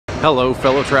Hello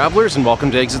fellow travelers and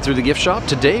welcome to Exit Through the Gift Shop.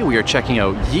 Today we are checking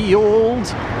out Ye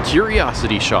Olde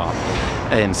Curiosity Shop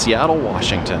in Seattle,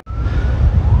 Washington.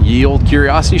 Ye Olde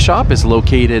Curiosity Shop is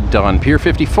located on Pier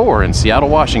 54 in Seattle,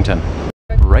 Washington.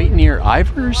 Right near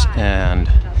Ivers and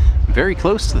very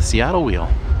close to the Seattle Wheel.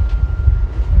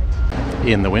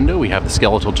 In the window we have the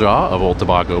skeletal jaw of Old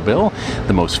Tobago Bill,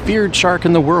 the most feared shark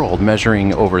in the world,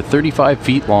 measuring over 35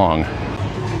 feet long.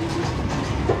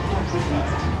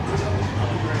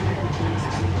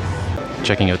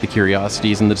 Checking out the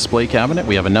curiosities in the display cabinet,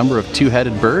 we have a number of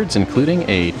two-headed birds, including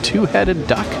a two-headed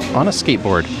duck on a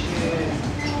skateboard.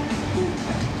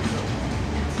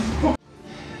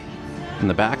 In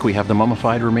the back, we have the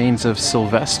mummified remains of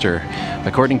Sylvester.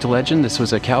 According to legend, this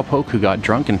was a cowpoke who got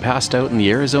drunk and passed out in the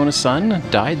Arizona sun,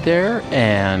 died there,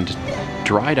 and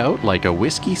dried out like a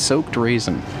whiskey-soaked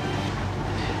raisin.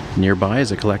 Nearby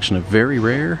is a collection of very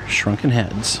rare shrunken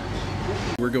heads.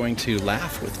 We're going to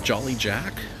laugh with Jolly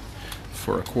Jack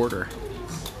for a quarter.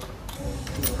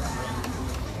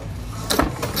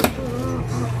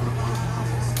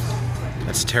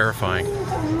 That's terrifying.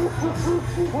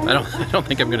 I don't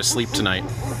think I'm gonna sleep tonight.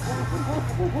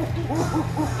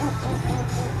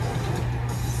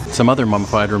 Some other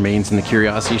mummified remains in the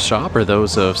curiosity shop are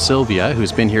those of Sylvia,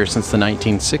 who's been here since the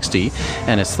 1960s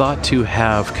and is thought to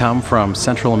have come from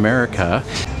Central America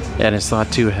and is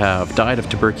thought to have died of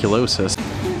tuberculosis.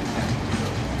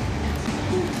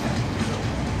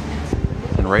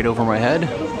 And right over my head,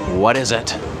 what is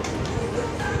it?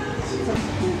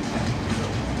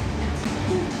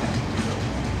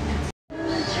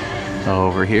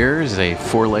 Over here is a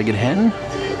four-legged hen.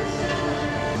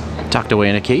 Tucked away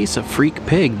in a case, a freak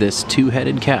pig, this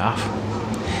two-headed calf.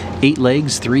 8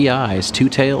 legs, 3 eyes, 2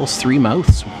 tails, 3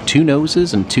 mouths, 2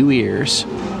 noses, and 2 ears.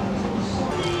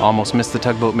 Almost missed the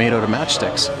tugboat made out of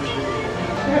matchsticks.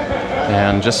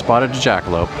 And just spotted a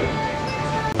jackalope.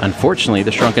 Unfortunately,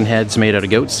 the shrunken heads made out of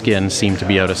goat skin seem to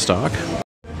be out of stock.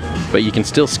 But you can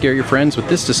still scare your friends with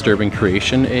this disturbing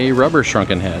creation, a rubber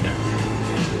shrunken head.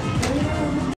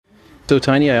 So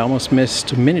tiny I almost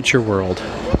missed Miniature World.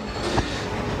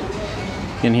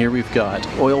 In here we've got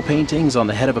oil paintings on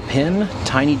the head of a pin,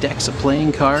 tiny decks of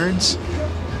playing cards.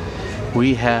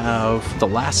 We have The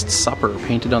Last Supper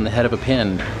painted on the head of a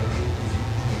pin.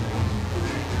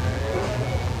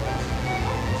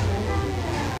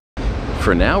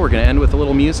 For now, we're going to end with a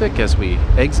little music as we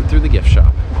exit through the gift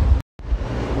shop.